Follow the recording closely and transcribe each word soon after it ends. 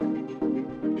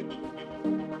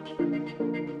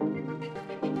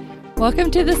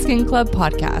Welcome to the Skin Club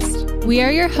podcast. We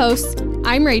are your hosts.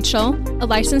 I'm Rachel, a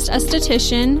licensed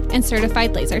esthetician and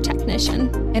certified laser technician.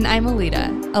 And I'm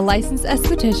Alita, a licensed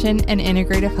esthetician and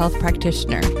integrative health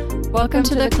practitioner. Welcome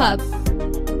to the club.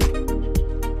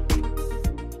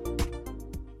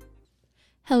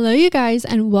 Hello, you guys,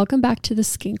 and welcome back to the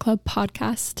Skin Club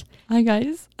podcast. Hi,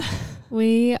 guys.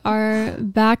 We are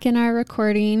back in our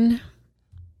recording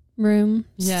room,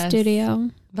 studio.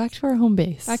 Back to our home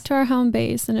base. Back to our home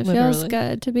base, and it feels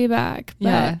good to be back. But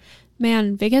yeah.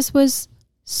 Man, Vegas was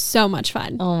so much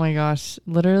fun. Oh my gosh.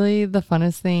 Literally the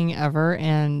funnest thing ever,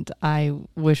 and I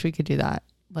wish we could do that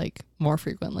like more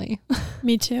frequently.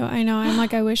 Me too. I know. I'm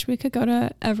like, I wish we could go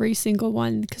to every single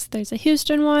one because there's a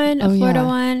Houston one, a Florida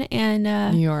one, and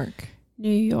New York.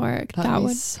 That would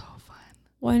be so fun.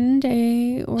 One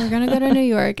day we're going to go to New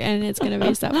York and it's going to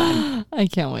be so fun. I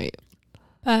can't wait.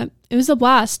 But it was a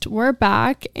blast. We're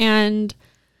back, and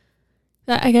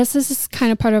I guess this is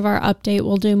kind of part of our update.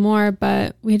 We'll do more,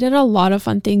 but we did a lot of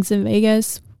fun things in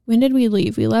Vegas. When did we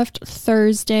leave? We left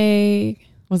Thursday.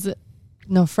 Was it?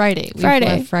 No, Friday. We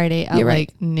left Friday at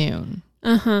like noon.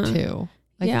 2.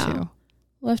 Like 2.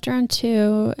 Left around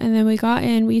 2, and then we got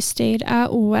in. We stayed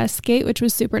at Westgate, which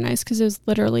was super nice because it was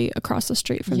literally across the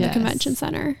street from the convention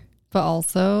center. But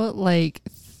also like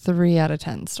 3 out of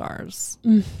 10 stars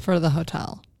for the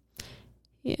hotel.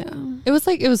 Yeah. It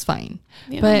was fine.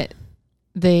 Yeah. But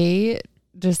they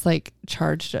just like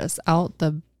charged us out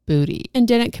the booty. And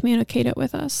didn't communicate it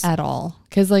with us. At all.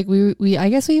 Because like we I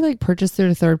guess we like purchased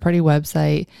through a third party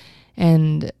website,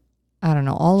 and I don't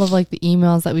know, all of like the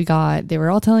emails that we got, they were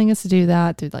all telling us to do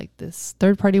that through like this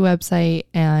third party website.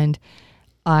 And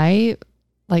I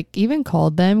like even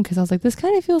called them because I was like, this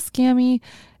kind of feels scammy.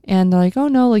 And they're like, oh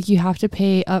no, like you have to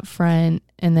pay up front.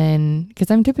 And then, because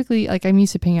I'm typically like, I'm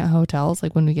used to paying at hotels,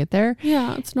 like when we get there.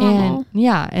 Yeah, it's normal.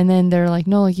 And then they're like,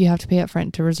 no, like you have to pay up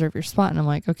front to reserve your spot. And I'm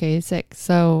like, okay, sick.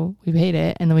 So we paid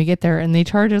it. And then we get there and they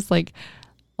charge us like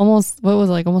almost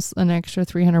an extra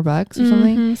 $300 or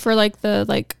something. For like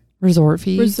the resort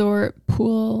fee. Resort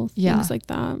pool, things like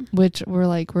that. Which we're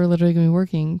literally going to be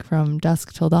working from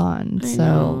dusk till dawn.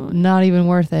 So not even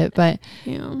worth it. But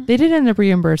they did end up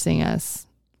reimbursing us,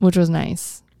 which was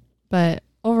nice. But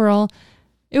overall,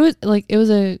 it was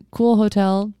a cool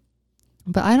hotel,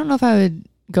 but I don't know if I would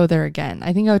go there again.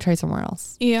 I think I would try somewhere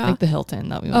else. Yeah. Like the Hilton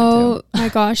that we went to. Oh my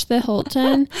gosh, the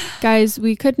Hilton. Guys,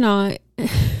 we could not.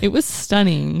 It was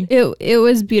stunning. It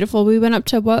was beautiful. We went up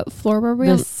to what floor were we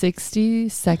on? The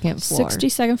 62nd floor.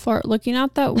 62nd floor. Looking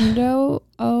out that window.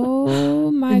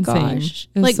 Oh my gosh.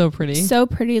 It was so pretty. So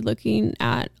pretty looking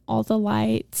at all the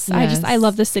lights. Yes. I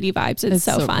love the city vibes. It's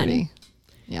so fun. Pretty.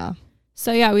 Yeah.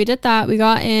 So yeah, we did that. We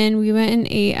got in. We went and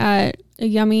ate at a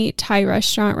yummy Thai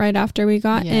restaurant right after we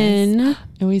got in.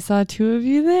 And we saw 2 of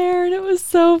you there, and it was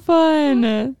so fun.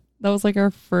 That was like our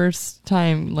first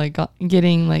time like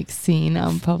getting like seen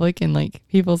out in public and like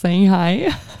people saying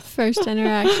hi. First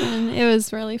interaction. It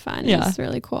was really fun. It was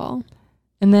really cool.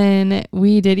 And then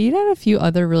we did eat at a few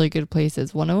other really good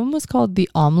places. One of them was called the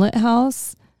Omelet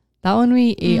House. That one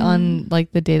we ate on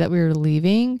like the day that we were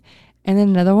leaving. And then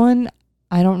another one,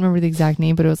 I don't remember the exact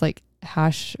name, but it was like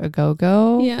Hash a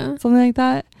Go-Go. Yeah. Something like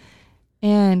that.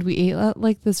 And we ate at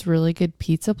like this really good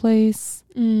pizza place.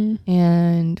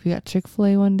 And we got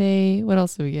Chick-fil-A one day. What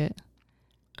else did we get?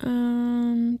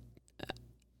 A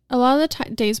lot of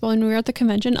the days when we were at the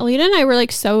convention, Alita and I were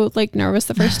like so like nervous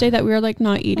the first day that we were like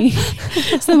not eating.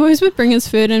 So the boys would bring us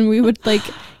food and we would like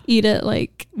eat it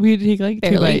like we'd take like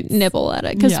barely nibble at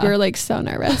it because we were like so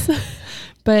nervous.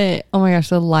 But oh my gosh,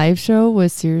 the live show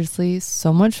was seriously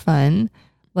so much fun.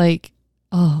 Like,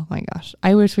 oh my gosh,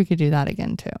 I wish we could do that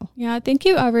again too. Yeah, thank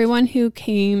you everyone who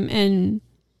came and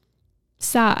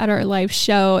sat at our live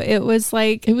show. It was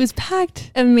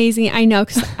packed. Amazing. I know,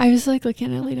 because I was like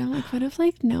looking at Lita, I'm like, what if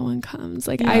like no one comes?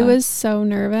 Like I was so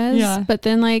nervous, but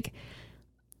then like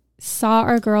saw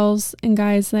our girls and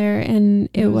guys there, and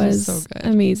it was so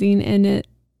amazing. And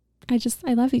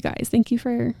I love you guys. Thank you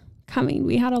for coming.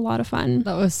 We had a lot of fun.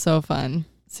 That was so fun.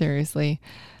 Seriously.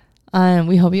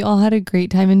 We hope you all had a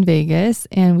great time in Vegas,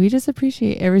 and we just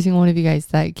appreciate every single one of you guys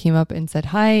that came up and said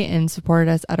hi and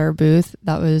supported us at our booth.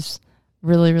 That was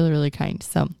really, really, really kind.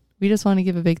 So we just want to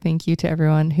give a big thank you to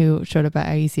everyone who showed up at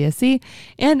IECSC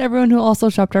and everyone who also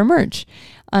shopped our merch.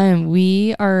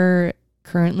 We are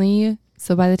currently,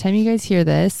 so by the time you guys hear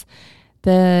this,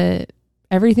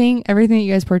 everything that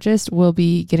you guys purchased will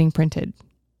be getting printed.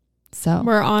 So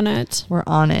we're on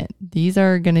it. These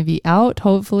are going to be out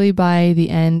hopefully by the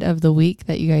end of the week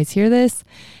that you guys hear this,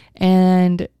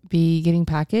 and be getting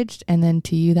packaged and then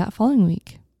to you that following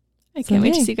week. I can't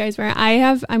wait to see you guys wear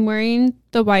it. I'm wearing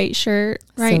the white shirt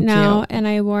right now, and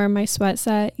I wore my sweat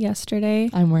set yesterday.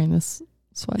 I'm wearing this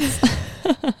sweats.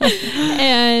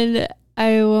 And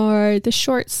I wore the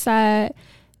short set.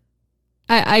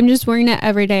 I'm just wearing it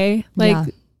every day.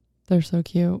 Like, they're so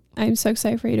cute. I'm so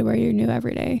excited for you to wear your new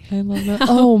everyday. I love that.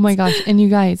 Oh my gosh. And you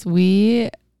guys,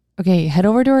 head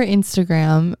over to our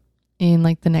Instagram in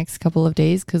like the next couple of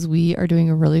days, because we are doing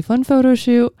a really fun photo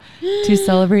shoot to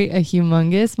celebrate a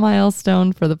humongous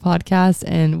milestone for the podcast,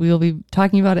 and we will be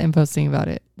talking about it and posting about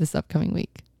it this upcoming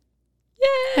week. Yay!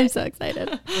 I'm so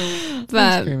excited. But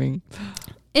I'm screaming.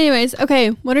 Anyways, okay,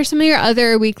 what are some of your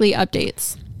other weekly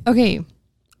updates? Okay.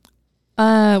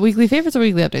 Weekly favorites or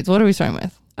weekly updates? What are we starting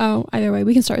with? Oh, either way,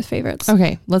 we can start with favorites.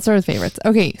 Okay, let's start with favorites.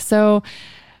 Okay, so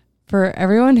for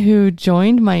everyone who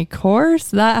joined my course,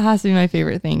 that has to be my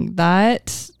favorite thing.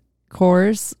 That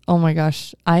course, oh my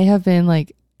gosh, I have been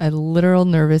like a literal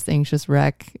nervous, anxious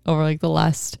wreck over like the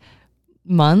last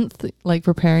month, like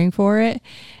preparing for it.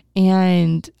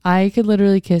 And I could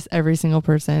literally kiss every single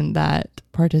person that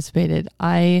participated.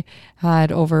 I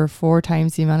had over 4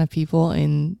 times the amount of people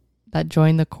that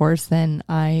joined the course than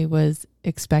I was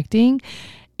expecting.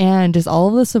 And just all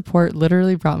of the support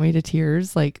literally brought me to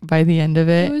tears, like by the end of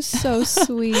it. It was so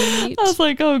sweet. I was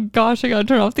like, oh gosh, I gotta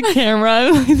turn off the camera.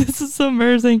 Like, this is so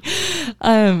embarrassing.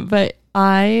 But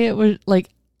I was like,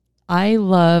 I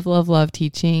love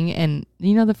teaching. And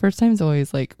the first time is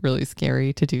always like really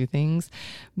scary to do things.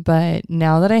 But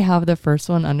now that I have the first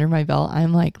one under my belt,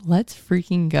 I'm like, let's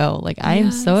freaking go. Like, I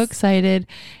am so excited.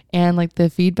 And like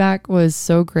the feedback was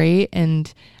so great.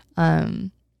 And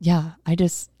I'm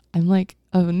like,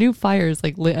 a new fire is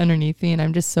like lit underneath me, and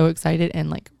I'm just so excited and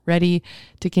like ready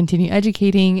to continue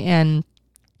educating, and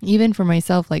even for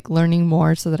myself, like learning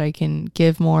more so that I can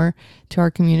give more to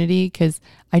our community, because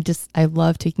I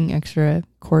love taking extra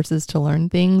courses to learn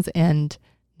things, and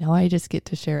now I just get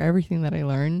to share everything that I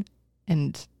learn,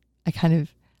 and I got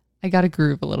to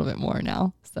groove a little bit more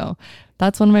now. So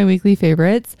that's one of my weekly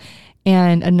favorites.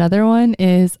 And another one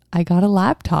is I got a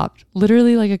laptop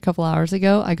literally like a couple hours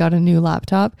ago. I got a new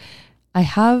laptop. I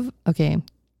have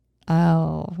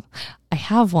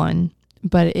one,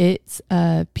 but it's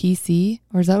a PC,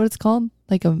 or is that what it's called?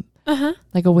 Like a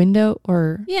window,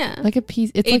 or like a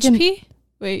PC. It's HP?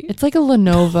 It's like a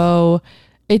Lenovo.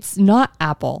 It's not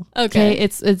Apple. Okay.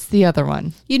 It's the other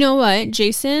one. You know what?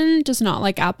 Jason does not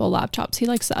like Apple laptops. He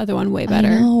likes the other one way better.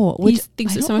 I know. He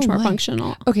thinks it's so much more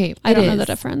functional. Okay. I don't know the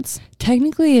difference.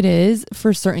 Technically it is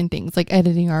for certain things, like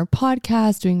editing our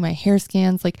podcast, doing my hair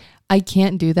scans. Like, I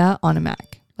can't do that on a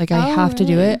Mac. Like, I have to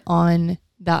do it on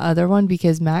that other one,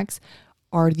 because Macs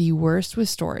are the worst with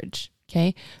storage.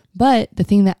 Okay. But the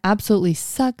thing that absolutely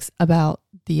sucks about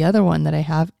the other one that I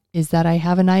have is that I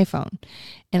have an iPhone,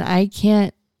 and I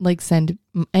can't like send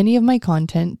any of my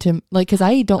content to, like, because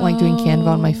I don't like doing Canva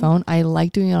on my phone. I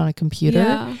like doing it on a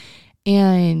computer,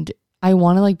 and I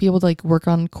want to like be able to like work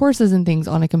on courses and things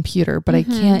on a computer, but I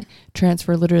can't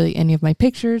transfer literally any of my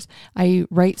pictures. I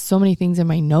write so many things in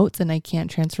my notes, and I can't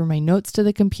transfer my notes to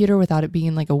the computer without it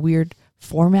being like a weird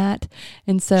format.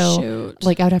 And so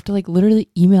like I would have to like literally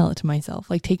email it to myself,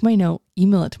 like take my note,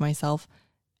 email it to myself,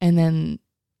 and then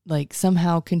like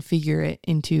somehow configure it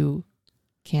into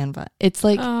Canva. It's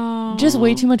like just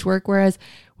way too much work. Whereas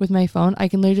with my phone, I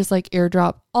can literally just like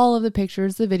airdrop all of the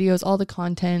pictures, the videos, all the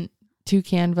content to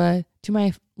Canva, to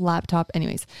my laptop.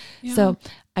 Anyways, so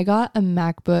I got a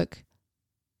MacBook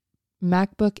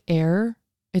Air.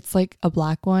 It's like a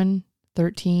black one,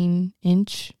 13.6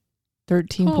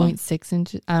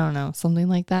 inches. I don't know, something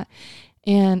like that.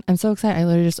 And I'm so excited. I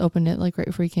literally just opened it like right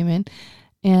before you came in,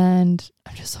 and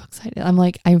I'm just so excited.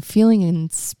 I'm feeling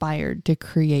inspired to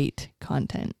create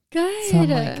content. Good. So I'm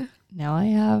like, now I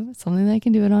have something that I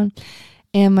can do it on.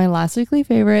 And my last weekly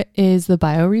favorite is the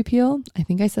BioRepeal. I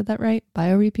think I said that right.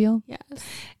 BioRepeal. Yes.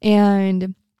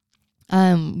 And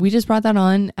we just brought that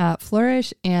on at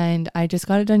Flourish, and I just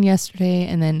got it done yesterday.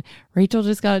 And then Rachel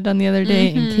just got it done the other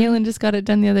day, and Kaylin just got it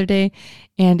done the other day.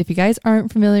 And if you guys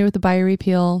aren't familiar with the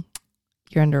BioRepeal,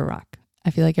 you're under a rock.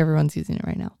 I feel like everyone's using it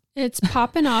right now. It's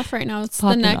popping off right now. It's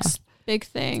the next big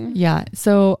thing. Yeah.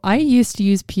 So I used to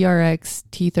use PRX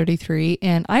T33,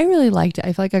 and I really liked it.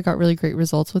 I feel like I got really great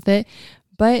results with it,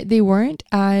 but they weren't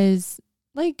as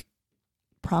like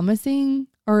promising,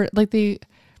 or like the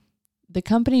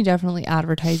company definitely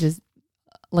advertises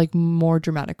like more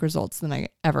dramatic results than I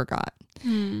ever got.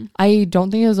 I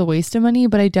don't think it was a waste of money,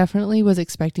 but I definitely was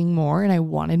expecting more, and I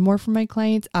wanted more from my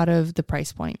clients out of the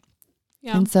price point.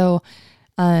 Yeah. And so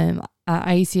at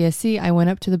IECSC, I went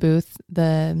up to the booth,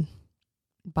 the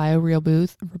BioRepeal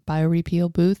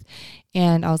booth,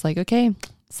 and I was like, okay,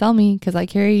 sell me, because I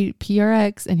carry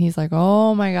PRX. And he's like,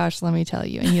 oh my gosh, let me tell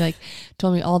you. And he like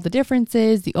told me all the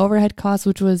differences, the overhead costs,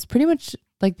 which was pretty much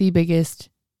like the biggest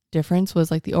difference was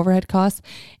like the overhead costs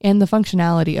and the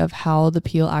functionality of how the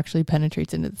peel actually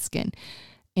penetrates into the skin.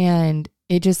 And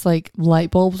it just like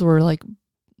light bulbs were like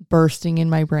bursting in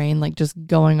my brain, like just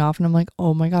going off. And I'm like,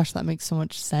 oh my gosh, that makes so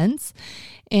much sense.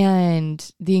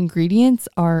 And the ingredients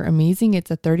are amazing.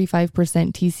 It's a 35%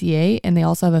 TCA, and they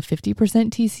also have a 50%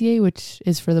 TCA, which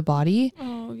is for the body.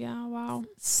 Oh yeah. Wow.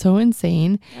 So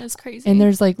insane. That's crazy. And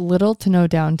there's like little to no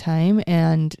downtime,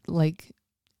 and like,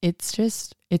 it's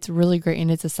really great. And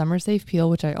it's a summer safe peel,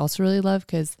 which I also really love,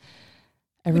 because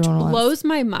everyone blows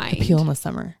my mind. Peel in the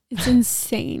summer. It's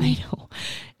insane. I know.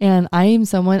 And I am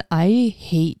someone, I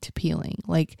hate peeling.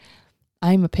 Like,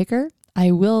 I'm a picker.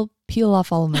 I will peel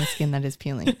off all of my skin that is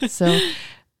peeling. So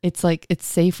it's like, it's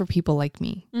safe for people like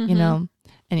me, you know?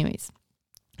 Anyways,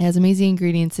 it has amazing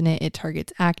ingredients in it. It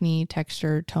targets acne,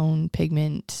 texture, tone,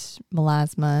 pigment,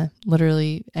 melasma,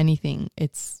 literally anything.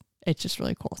 It's just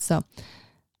really cool. So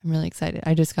I'm really excited.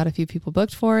 I just got a few people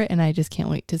booked for it, and I just can't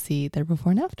wait to see their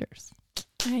before and afters.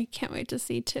 I can't wait to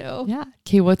see too. Yeah.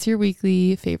 Okay. What's your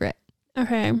weekly favorite?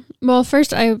 Okay. Well,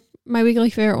 first, my weekly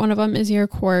favorite, one of them is your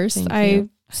course. Thank you.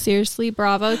 Seriously,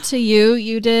 bravo to you.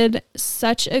 You did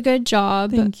such a good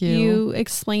job. Thank you. You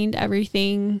explained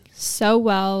everything so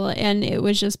well, and it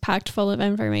was just packed full of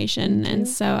information. And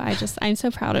so I'm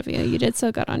so proud of you. You did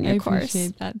so good on your course. I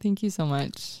appreciate that. Thank you so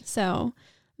much. So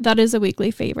that is a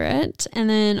weekly favorite. And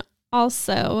then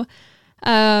also,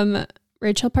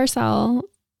 Rachel Parcell,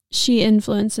 she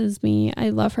influences me. I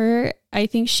love her. I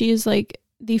think she's like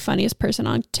the funniest person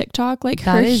on TikTok. Like,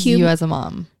 that is you as a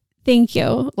mom. Thank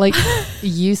you. Like,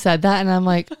 you said that, and I'm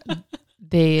like,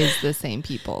 they is the same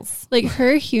people's. Like,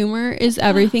 her humor is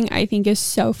everything. I think is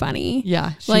so funny.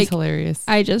 Yeah, she's like, hilarious.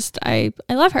 I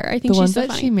love her. I think the she's ones so that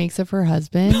funny. she makes of her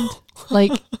husband,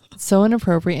 like, so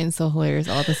inappropriate and so hilarious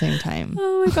all at the same time.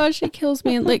 Oh my gosh, she kills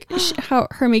me. And like, how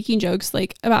her making jokes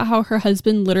like about how her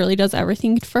husband literally does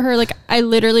everything for her. Like, I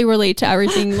literally relate to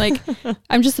everything. Like,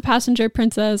 I'm just a passenger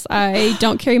princess. I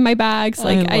don't carry my bags.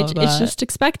 Like, it's just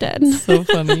expected. So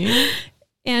funny.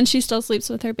 And she still sleeps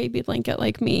with her baby blanket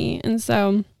like me. And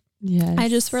so yes, I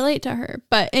just relate to her.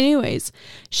 But anyways,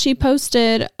 she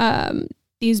posted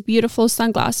these beautiful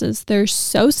sunglasses. They're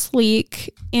so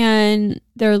sleek, and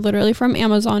they're literally from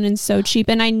Amazon and so cheap.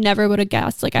 And I never would have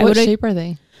guessed. Like, what shape are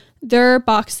they? They're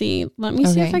boxy. Let me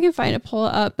see if I can find it, pull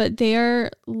it up. But they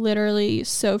are literally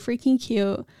so freaking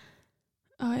cute.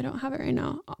 Oh, I don't have it right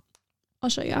now. I'll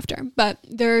show you after. But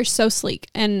they're so sleek,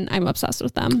 and I'm obsessed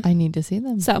with them. I need to see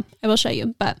them. So I will show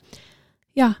you. But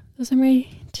yeah, those are my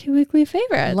 2 weekly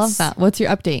favorites. Love that. What's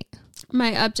your update?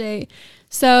 My update.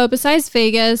 So besides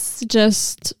Vegas,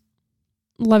 just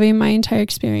loving my entire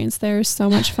experience there. So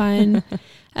much fun.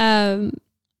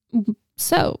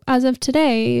 So as of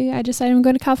today, I decided I'm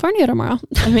going to California tomorrow.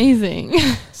 Amazing.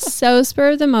 So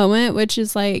spur of the moment, which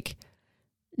is like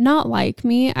not like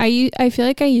me. I feel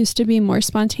like I used to be more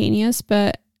spontaneous,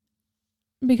 but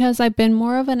because I've been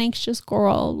more of an anxious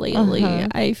girl lately,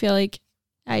 I feel like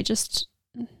I'm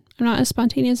not as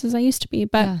spontaneous as I used to be.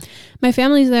 But my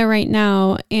family's there right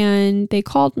now, and they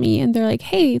called me and they're like,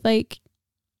 hey, like,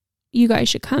 you guys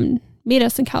should come meet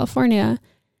us in California.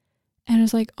 And I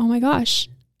was like, oh my gosh,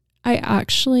 I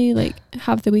actually like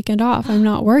have the weekend off. I'm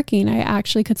not working. I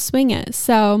actually could swing it.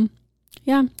 So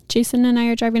yeah, Jason and I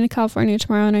are driving to California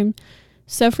tomorrow, and I'm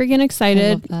so freaking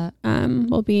excited. I love that.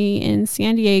 We'll be in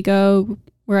San Diego,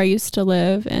 where I used to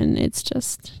live, and it's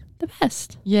just the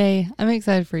best. Yay. I'm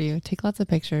excited for you. Take lots of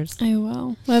pictures. I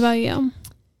will. What about you?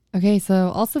 Okay,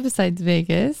 so also besides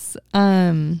Vegas,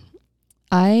 I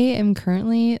am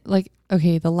currently like,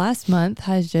 okay, the last month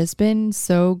has just been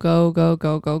so go,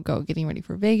 getting ready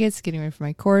for Vegas, getting ready for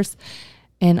my course.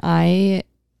 And I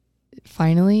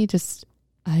finally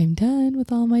I'm done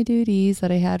with all my duties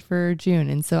that I had for June.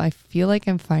 And so I feel like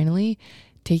I'm finally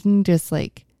taking just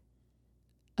like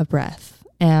a breath.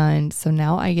 And so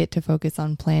now I get to focus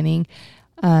on planning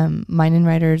mine and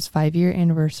Ryder's 5-year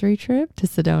anniversary trip to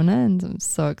Sedona. And I'm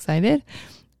so excited.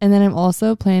 And then I'm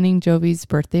also planning Jovi's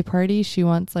birthday party. She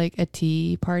wants like a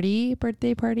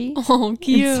birthday party. Oh,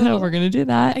 cute. And so we're going to do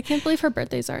that. I can't believe her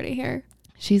birthday's already here.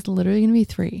 She's literally going to be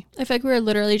 3. I feel like we were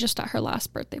literally just at her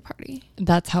last birthday party.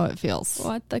 That's how it feels.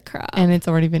 What the crap? And it's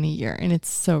already been a year, and it's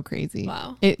so crazy.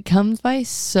 Wow. It comes by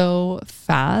so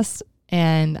fast,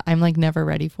 and I'm like never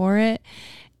ready for it.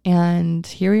 And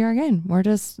here we are again. We're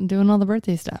just doing all the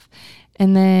birthday stuff.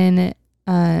 And then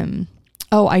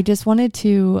Oh, I just wanted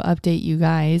to update you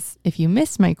guys. If you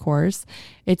missed my course,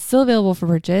 it's still available for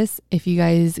purchase. If you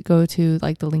guys go to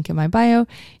like the link in my bio,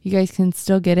 you guys can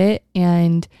still get it.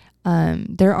 And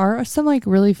there are some like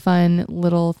really fun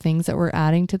little things that we're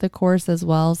adding to the course as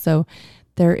well. So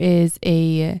there is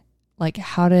a like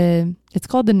it's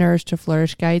called the Nourish to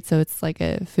Flourish guide. So it's like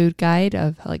a food guide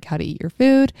of like how to eat your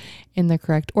food in the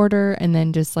correct order. And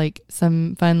then just like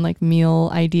some fun like meal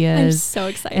ideas. I'm so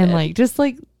excited. And like just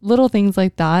like little things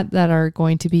like that are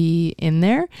going to be in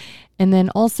there. And then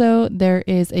also there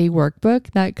is a workbook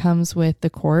that comes with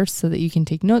the course so that you can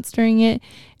take notes during it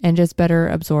and just better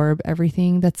absorb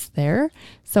everything that's there.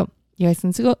 So you guys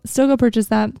can still go purchase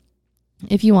that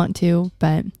if you want to,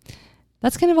 but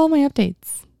that's kind of all my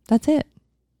updates. That's it.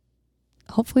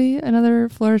 Hopefully another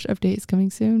Flourish update is coming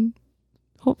soon.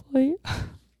 Hopefully.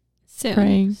 Soon.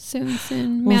 Praying.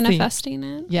 Soon. We'll Manifesting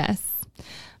it. Yes.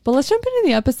 But let's jump into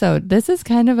the episode. This is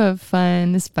kind of a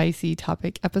fun, spicy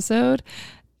topic episode.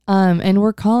 And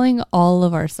we're calling all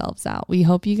of ourselves out. We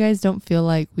hope you guys don't feel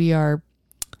like we are,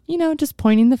 just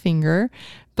pointing the finger.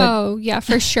 But oh, yeah,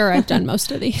 for sure. I've done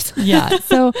most of these. Yeah.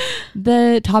 So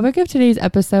the topic of today's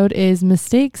episode is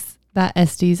mistakes that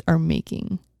SDs are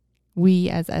making. We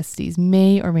as SDs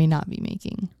may or may not be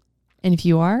making. And if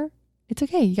you are, it's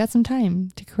okay. You got some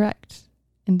time to correct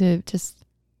and to just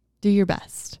do your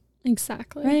best.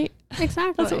 Exactly. Right?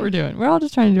 Exactly. That's what we're doing. We're all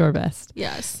just trying to do our best.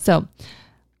 Yes. So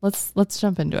let's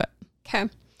jump into it. Okay.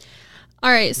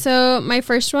 All right. So my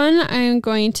first one I'm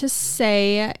going to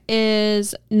say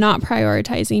is not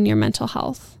prioritizing your mental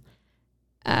health,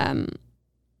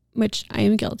 which I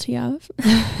am guilty of.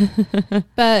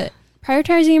 But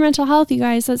prioritizing your mental health, you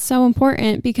guys, that's so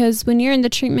important because when you're in the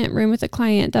treatment room with a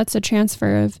client, that's a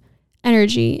transfer of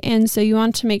energy. And so you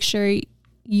want to make sure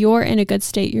you're in a good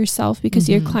state yourself because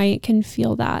your client can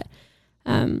feel that.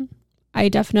 I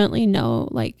definitely know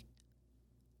like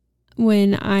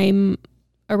when I'm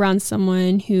around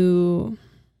someone who,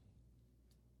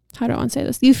 how do I want to say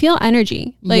this? You feel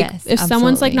energy. Like yes, if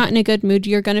someone's like not in a good mood,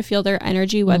 you're going to feel their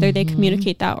energy, whether they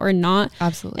communicate that or not.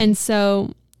 Absolutely. And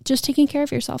so just taking care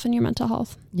of yourself and your mental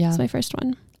health. Yeah. That's my first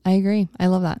one. I agree. I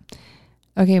love that.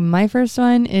 Okay. My first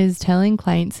one is telling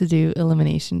clients to do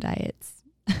elimination diets.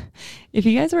 If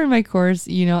you guys were in my course,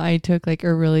 I took like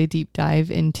a really deep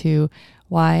dive into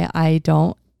why I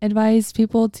don't advise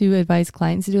people to advise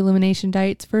clients to do elimination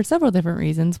diets for several different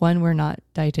reasons. One, we're not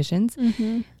dietitians.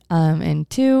 And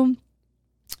two,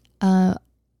 I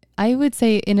would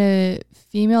say in a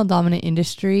female dominant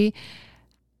industry,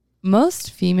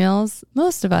 most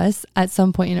of us at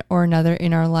some point or another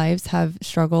in our lives have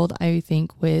struggled, I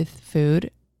think, with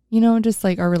food, just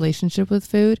like our relationship with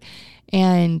food.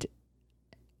 And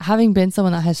having been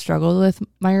someone that has struggled with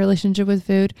my relationship with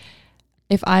food,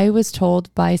 if I was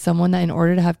told by someone that in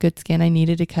order to have good skin, I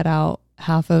needed to cut out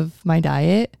half of my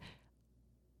diet,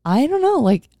 I don't know.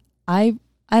 Like, I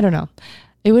don't know.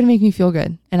 It wouldn't make me feel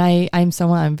good. And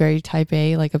I'm very type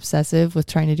A, like obsessive with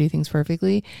trying to do things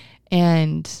perfectly.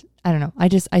 And I don't know. I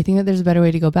think that there's a better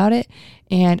way to go about it.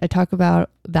 And I talk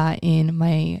about that in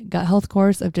my gut health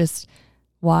course of just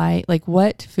why, like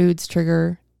what foods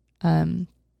trigger,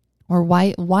 or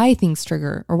why things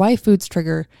trigger, or why foods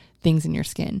trigger things in your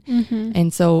skin.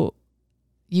 And so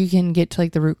you can get to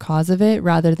like the root cause of it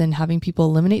rather than having people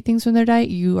eliminate things from their diet.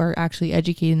 You are actually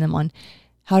educating them on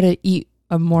how to eat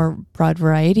a more broad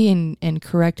variety and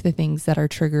correct the things that are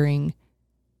triggering,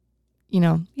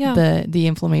 the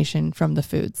inflammation from the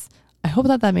foods. I hope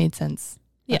that made sense.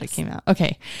 Yes. That it came out.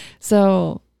 Okay.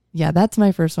 So yeah, that's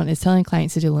my first one, is telling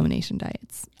clients to do elimination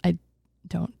diets.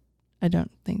 I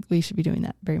don't think we should be doing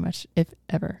that very much, if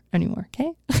ever, anymore.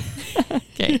 Okay.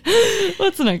 Okay.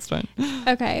 What's the next one?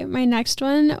 Okay. My next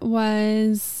one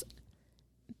was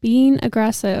being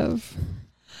aggressive.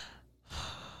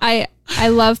 I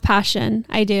love passion.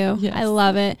 I do. Yes. I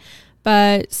love it.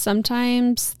 But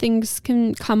sometimes things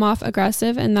can come off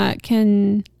aggressive and that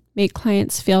can make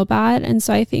clients feel bad. And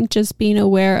so I think just being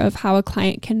aware of how a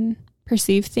client can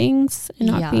perceive things and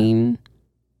not being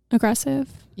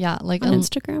aggressive. Yeah, like on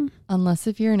Instagram. Unless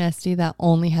if you're an SD that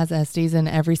only has SDs and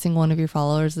every single one of your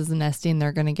followers is an SD and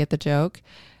they're going to get the joke,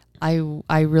 I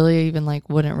really even like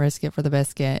wouldn't risk it for the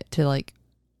biscuit to like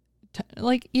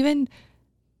even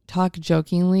talk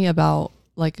jokingly about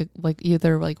like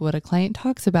either like what a client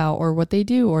talks about or what they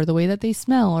do or the way that they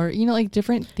smell or like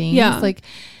different things. Yeah. Like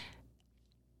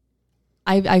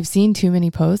I've seen too many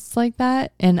posts like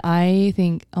that, and I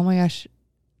think, oh my gosh,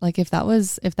 like if that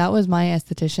was my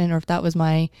esthetician or if that was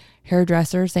my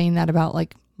hairdresser saying that about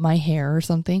like my hair or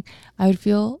something, I would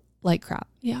feel like crap.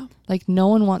 Yeah. Like no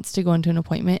one wants to go into an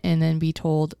appointment and then be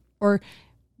told or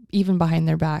even behind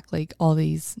their back, like all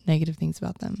these negative things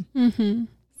about them. Mm-hmm.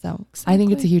 So exactly. I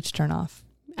think it's a huge turnoff.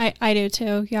 I do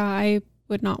too. Yeah. I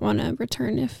would not want to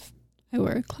return if I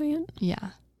were a client.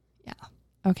 Yeah. Yeah.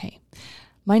 Okay.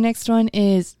 My next one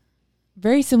is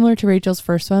very similar to Rachel's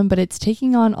first one, but it's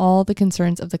taking on all the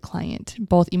concerns of the client,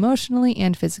 both emotionally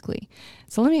and physically.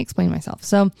 So let me explain myself.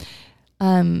 So,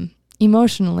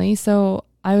 emotionally, so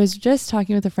I was just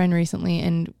talking with a friend recently,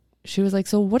 and she was like,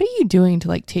 so what are you doing to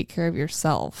like take care of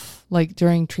yourself, like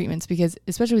during treatments? Because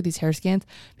especially with these hair scans,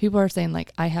 people are saying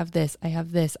like, I have this, I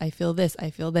feel this, I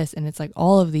feel this. And it's like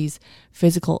all of these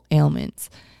physical ailments.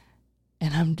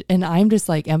 And I'm just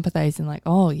like empathizing, like,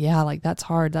 oh yeah, like that's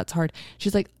hard.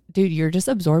 She's like, dude, you're just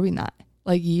absorbing that.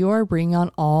 Like you are bringing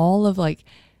on all of like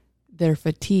their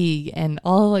fatigue and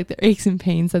all of like the aches and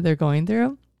pains that they're going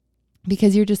through,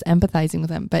 because you're just empathizing with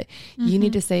them. But you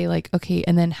need to say like, okay,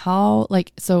 and then how,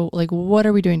 like, so like, what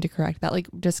are we doing to correct that? Like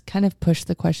just kind of push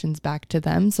the questions back to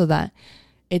them so that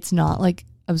it's not like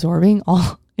absorbing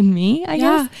all in me, I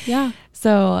guess. Yeah.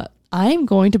 So I'm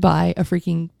going to buy a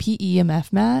freaking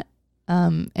PEMF mat.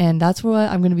 And that's what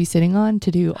I'm going to be sitting on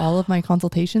to do all of my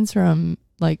consultations from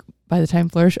like by the time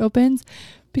Flourish opens,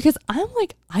 because I'm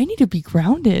like, I need to be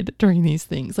grounded during these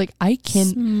things. Like I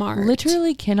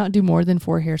literally cannot do more than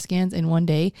 4 hair scans in one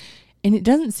day. And it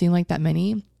doesn't seem like that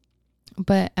many,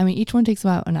 but I mean, each one takes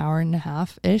about an hour and a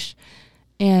half ish.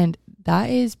 And that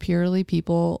is purely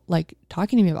people like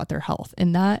talking to me about their health,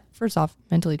 and that first off,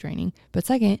 mentally draining. But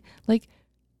second, like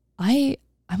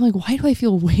I'm like, why do I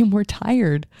feel way more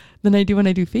tired than I do when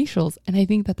I do facials? And I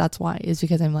think that that's why, is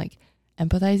because I'm like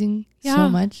empathizing so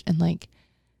much and like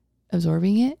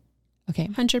absorbing it. Okay.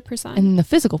 100%. And the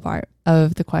physical part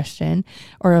of the question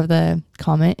or of the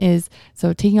comment is,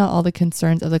 so taking out all the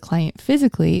concerns of the client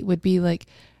physically would be like,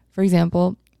 for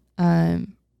example,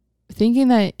 thinking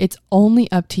that it's only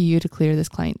up to you to clear this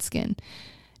client's skin.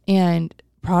 And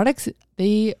products,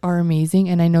 they are amazing.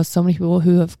 And I know so many people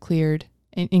who have cleared,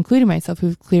 including myself,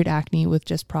 who've cleared acne with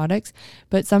just products,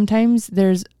 but sometimes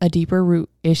there's a deeper root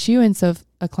issue. And so if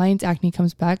a client's acne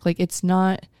comes back, like it's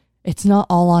not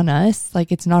all on us,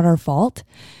 like it's not our fault.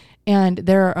 And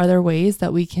there are other ways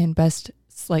that we can best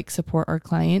like support our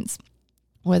clients,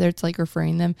 whether it's like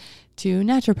referring them to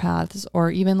naturopaths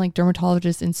or even like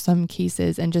dermatologists in some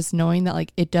cases, and just knowing that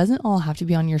like it doesn't all have to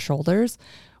be on your shoulders,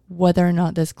 whether or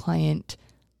not this client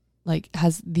like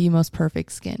has the most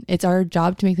perfect skin. It's our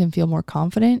job to make them feel more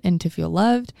confident and to feel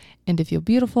loved and to feel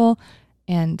beautiful,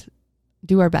 and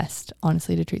do our best,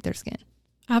 honestly, to treat their skin.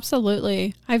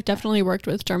 Absolutely. I've definitely worked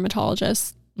with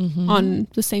dermatologists on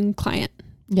the same client.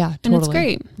 Yeah, totally. And it's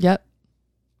great. Yep.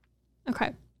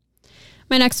 Okay.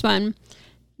 My next one,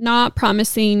 not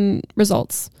promising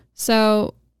results.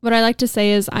 So what I like to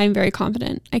say is I'm very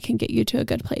confident I can get you to a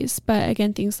good place. But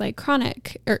again, things like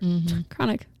chronic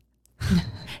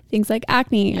things like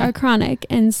acne are chronic.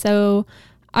 And so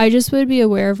I just would be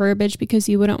aware of verbiage, because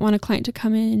you wouldn't want a client to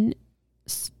come in,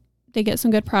 they get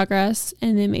some good progress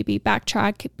and then maybe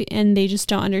backtrack and they just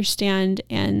don't understand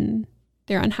and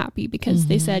they're unhappy because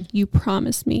they said, you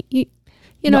promised me.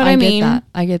 You know what I mean?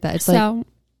 I get that. It's so,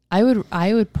 like,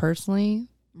 I would personally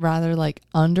rather like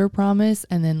under promise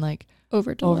and then like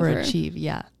overachieve.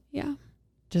 Yeah. Yeah.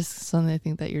 Just something I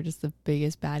think that you're just the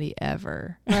biggest baddie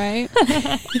ever. Right.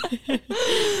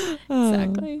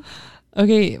 Exactly.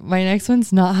 Okay. My next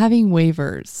one's not having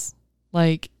waivers.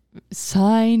 Like,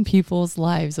 sign people's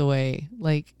lives away.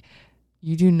 Like,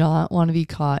 you do not want to be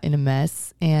caught in a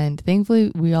mess. And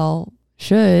thankfully we all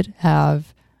should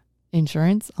have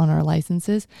insurance on our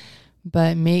licenses,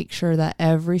 but make sure that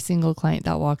every single client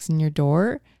that walks in your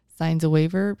door signs a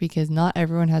waiver, because not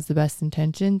everyone has the best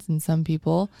intentions, and some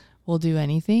people will do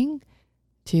anything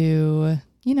to,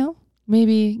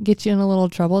 maybe get you in a little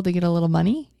trouble to get a little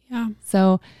money. Yeah.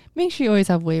 So make sure you always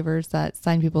have waivers that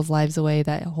sign people's lives away,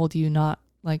 that hold you not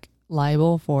like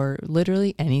liable for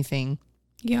literally anything.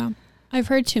 Yeah. I've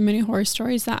heard too many horror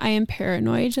stories that I am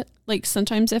paranoid. Like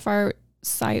sometimes if our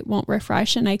site won't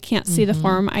refresh and I can't see the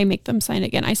form, I make them sign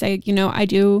again. I say,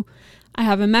 I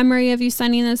have a memory of you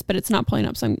signing this, but it's not pulling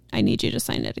up. So I need you to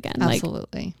sign it again.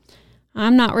 Absolutely. Like,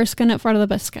 I'm not risking it for the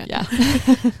biscuit. Yeah.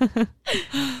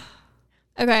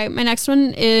 Okay. My next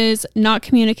one is not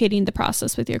communicating the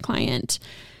process with your client.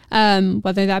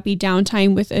 Whether that be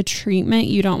downtime with a treatment,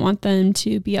 you don't want them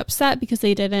to be upset because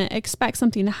they didn't expect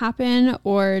something to happen,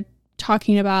 or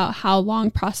talking about how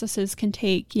long processes can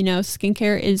take.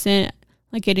 Skincare isn't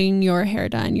like getting your hair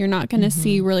done. You're not going to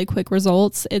see really quick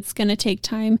results. It's going to take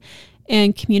time,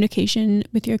 and communication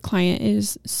with your client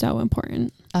is so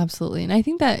important. Absolutely. And I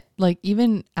think that like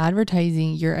even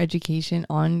advertising your education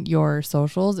on your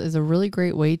socials is a really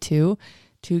great way too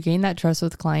to gain that trust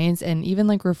with clients and even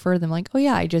like refer them like, oh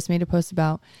yeah, I just made a post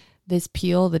about this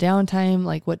peel, the downtime,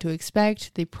 like what to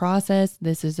expect, the process.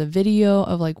 This is a video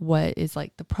of like what is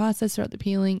like the process throughout the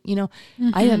peeling. You know,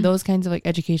 I think those kinds of like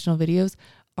educational videos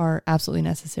are absolutely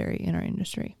necessary in our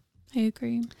industry. I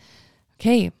agree.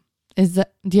 Okay. Do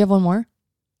you have one more?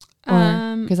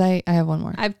 Because I have one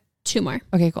more. I have two more.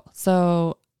 Okay, cool.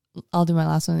 So I'll do my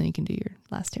last one, then you can do your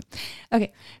last two.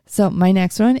 Okay. So my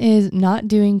next one is not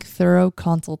doing thorough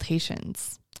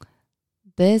consultations.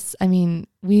 This, I mean,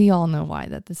 we all know why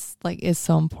that this like is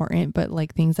so important, but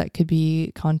like things that could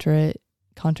be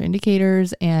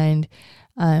contraindicators and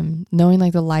knowing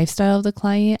like the lifestyle of the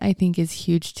client, I think is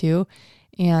huge too.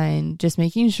 And just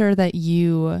making sure that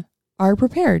you are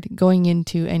prepared going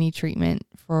into any treatment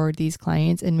for these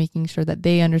clients and making sure that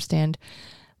they understand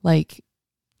like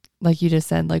you just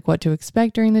said, like what to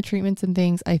expect during the treatments and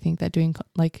things. I think that doing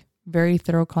like very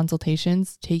thorough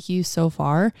consultations take you so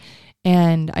far.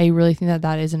 And I really think that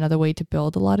that is another way to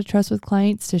build a lot of trust with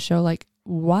clients, to show like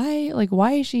why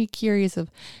is she curious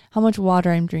of how much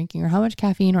water I'm drinking or how much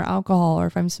caffeine or alcohol, or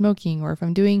if I'm smoking or if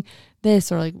I'm doing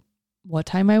this, or like what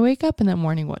time I wake up in the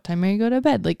morning, what time I go to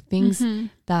bed, like things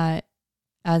that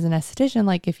as an esthetician,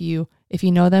 like if you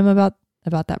know them about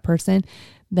that person,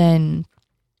 then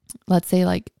let's say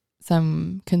like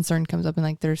some concern comes up and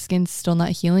like their skin's still not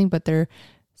healing, but they're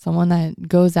someone that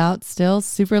goes out still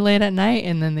super late at night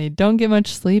and then they don't get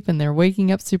much sleep and they're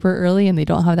waking up super early and they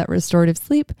don't have that restorative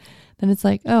sleep, then it's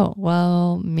like, oh,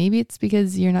 well, maybe it's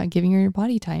because you're not giving your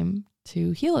body time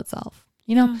to heal itself,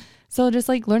 you know? Yeah. So just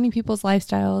like learning people's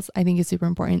lifestyles, I think is super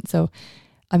important. So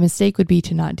a mistake would be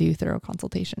to not do thorough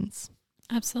consultations.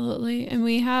 Absolutely. And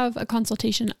we have a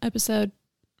consultation episode.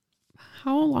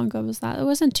 How long ago was that? It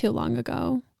wasn't too long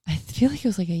ago. I feel like it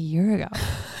was like a year ago.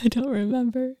 I don't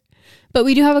remember. But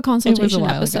we do have a consultation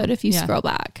episode if you scroll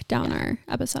back down our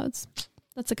episodes.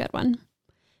 That's a good one.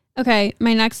 Okay,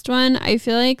 my next one, I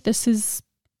feel like this is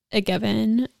a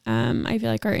given. I feel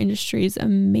like our industry is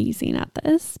amazing at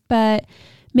this, but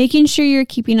making sure you're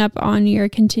keeping up on your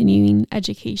continuing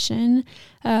education.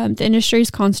 The industry is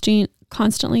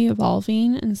constantly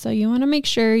evolving, and so you want to make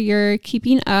sure you're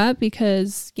keeping up,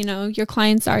 because you know your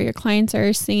clients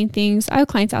are seeing things. I have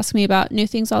clients ask me about new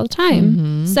things all the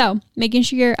time, so making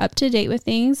sure you're up to date with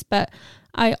things. But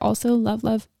I also love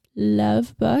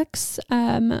books.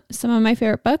 Some of my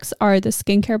favorite books are the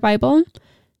Skincare Bible,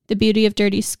 The Beauty of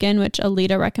Dirty Skin, which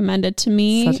Alita recommended to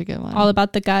me. Such a good one. All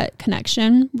about the gut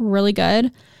connection, really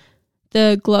good.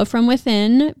 The Glow From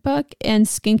Within book, and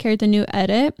Skincare, The New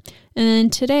Edit. And then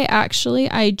today,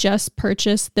 actually, I just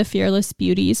purchased the Fearless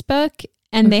Beauties book,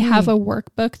 and they have a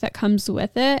workbook that comes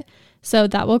with it. So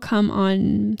that will come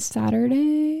on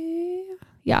Saturday.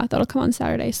 Yeah, that'll come on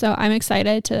Saturday. So I'm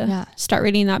excited to start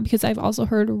reading that, because I've also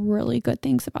heard really good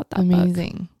things about that book.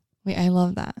 Amazing. Wait, I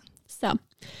love that. So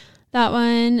that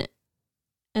one.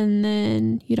 And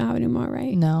then you don't have any more,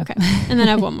 right? No. Okay. And then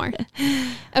I have one more.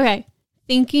 Okay.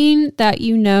 Thinking that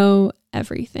you know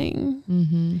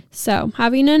everything. So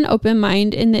having an open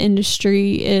mind in the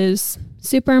industry is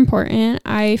super important.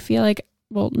 I feel like,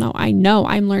 I know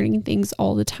I'm learning things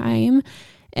all the time.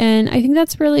 And I think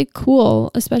that's really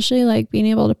cool, especially like being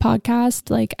able to podcast.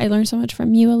 Like I learned so much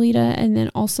from you, Alita, and then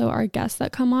also our guests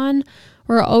that come on.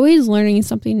 We're always learning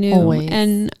something new. Always.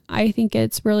 And I think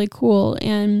it's really cool.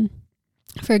 And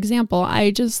for example,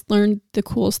 I just learned the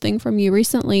coolest thing from you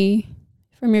recently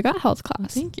from your gut health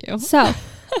class. Thank you. So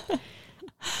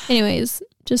anyways,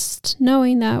 just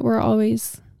knowing that we're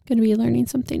always going to be learning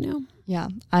something new. Yeah.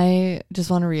 I just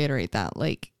want to reiterate that,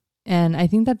 like, and I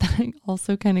think that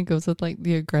also kind of goes with like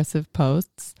the aggressive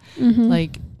posts.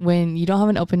 Like when you don't have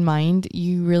an open mind,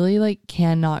 you really like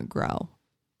cannot grow.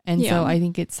 And so I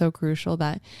think it's so crucial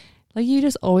that like you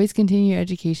just always continue your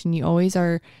education. You always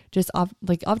are just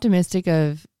optimistic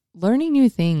of learning new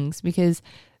things, because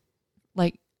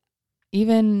like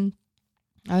even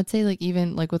I would say like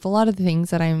even like with a lot of the things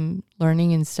that I'm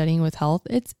learning and studying with health,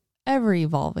 it's ever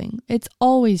evolving. It's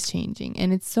always changing.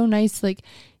 And it's so nice to like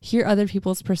hear other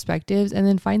people's perspectives and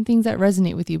then find things that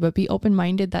resonate with you, but be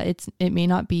open-minded that it may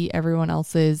not be everyone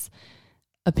else's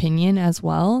opinion as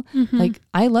well. Like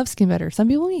I love Skin Better. Some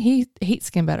people may hate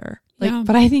Skin Better. Like,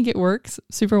 but I think it works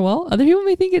super well. Other people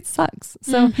may think it sucks.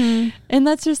 So, and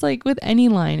that's just like with any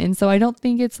line. And so I don't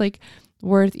think it's like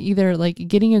worth either like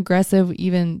getting aggressive,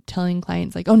 even telling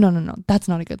clients like, oh, no, that's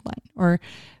not a good line. Or,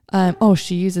 oh,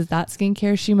 she uses that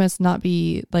skincare. She must not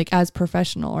be like as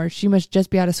professional, or she must just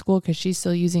be out of school because she's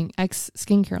still using X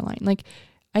skincare line. Like,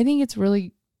 I think it's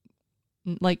really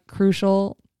like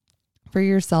crucial for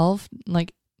yourself,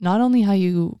 like not only how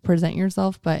you present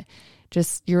yourself, but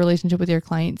just your relationship with your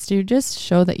clients to just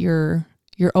show that you're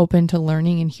open to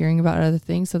learning and hearing about other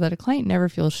things, so that a client never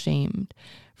feels shamed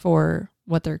for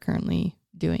what they're currently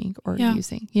doing or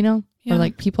using, or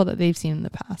like people that they've seen in the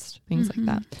past, things like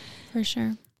that. For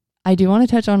sure. I do want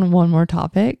to touch on one more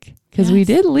topic, because we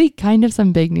did leak kind of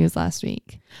some big news last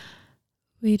week.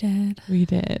 We did.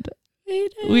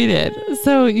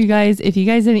 So you guys, if you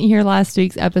guys didn't hear last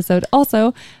week's episode,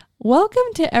 also welcome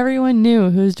to everyone new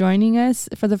who's joining us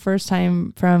for the first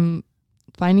time from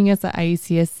finding us at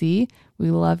IECSC. We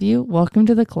love you. Welcome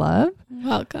to the club.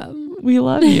 Welcome. We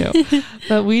love you.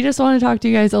 But we just want to talk to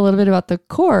you guys a little bit about the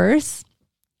course.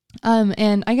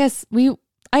 And I guess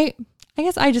I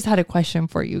just had a question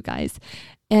for you guys.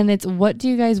 And it's, what do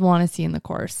you guys want to see in the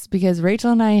course? Because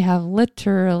Rachel and I have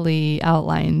literally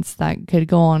outlines that could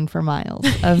go on for miles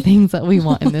of things that we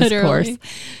want in this course.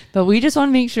 But we just want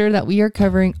to make sure that we are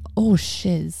covering,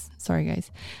 sorry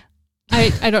guys.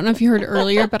 I don't know if you heard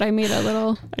earlier, but I made a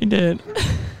little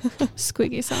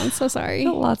squeaky sound. So sorry.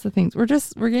 Lots of things. We're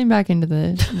getting back into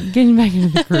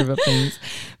the groove of things.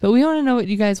 But we want to know what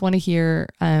you guys want to hear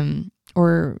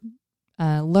or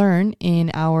learn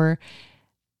in our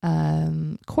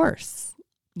course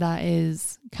that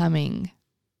is coming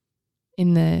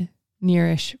in the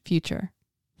nearish future.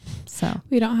 So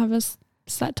we don't have a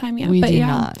set time yet. We do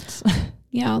not.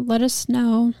 Yeah, let us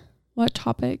know what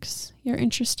topics you're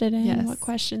interested in, what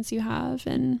questions you have,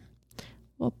 and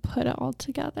we'll put it all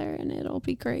together and it'll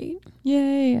be great.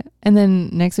 Yay. And then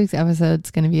next week's episode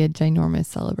is going to be a ginormous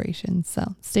celebration.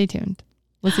 So stay tuned.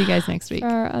 We'll see you guys next week. For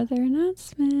our other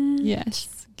announcements.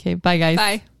 Yes. Okay. Bye, guys.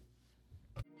 Bye.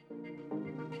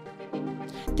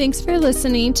 Thanks for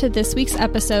listening to this week's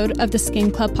episode of the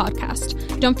Skin Club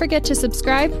podcast. Don't forget to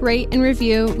subscribe, rate, and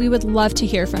review. We would love to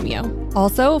hear from you.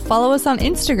 Also, follow us on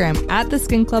Instagram at the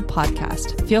Skin Club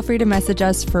podcast. Feel free to message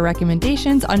us for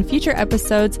recommendations on future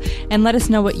episodes and let us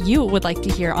know what you would like to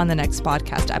hear on the next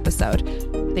podcast episode.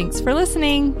 Thanks for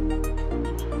listening.